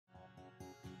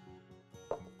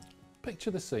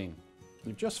Picture the scene.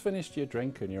 You've just finished your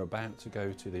drink and you're about to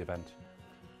go to the event.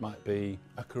 Might be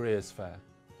a careers fair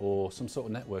or some sort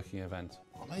of networking event,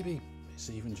 or maybe it's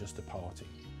even just a party.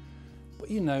 But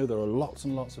you know there are lots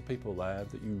and lots of people there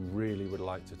that you really would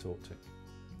like to talk to.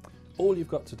 All you've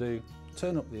got to do,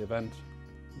 turn up the event,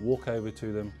 walk over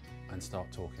to them and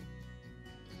start talking.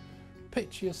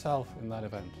 Picture yourself in that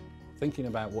event, thinking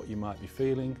about what you might be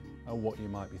feeling and what you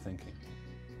might be thinking.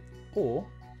 Or,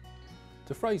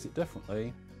 to phrase it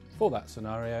differently, for that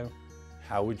scenario,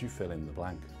 how would you fill in the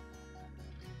blank?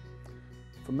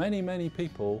 For many, many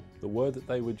people, the word that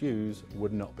they would use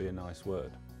would not be a nice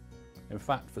word. In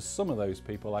fact, for some of those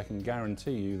people, I can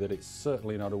guarantee you that it's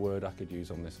certainly not a word I could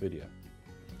use on this video.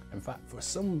 In fact, for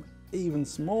some even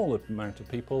smaller amount of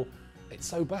people, it's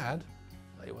so bad,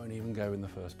 they won't even go in the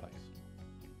first place.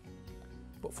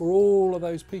 But for all of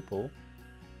those people,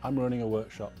 I'm running a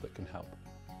workshop that can help.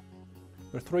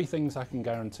 There are 3 things I can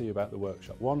guarantee about the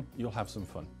workshop. 1, you'll have some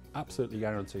fun. Absolutely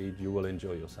guaranteed you will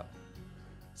enjoy yourself.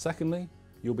 Secondly,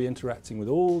 you'll be interacting with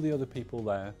all the other people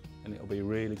there and it'll be a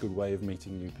really good way of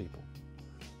meeting new people.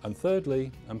 And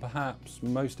thirdly, and perhaps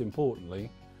most importantly,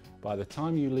 by the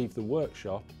time you leave the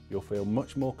workshop, you'll feel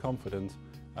much more confident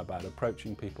about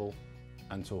approaching people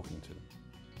and talking to them.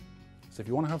 So if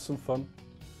you want to have some fun,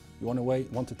 you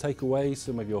want to take away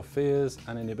some of your fears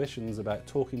and inhibitions about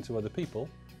talking to other people,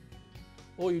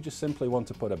 or you just simply want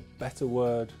to put a better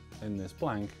word in this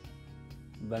blank,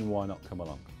 then why not come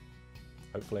along?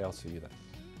 Hopefully I'll see you there.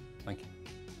 Thank you.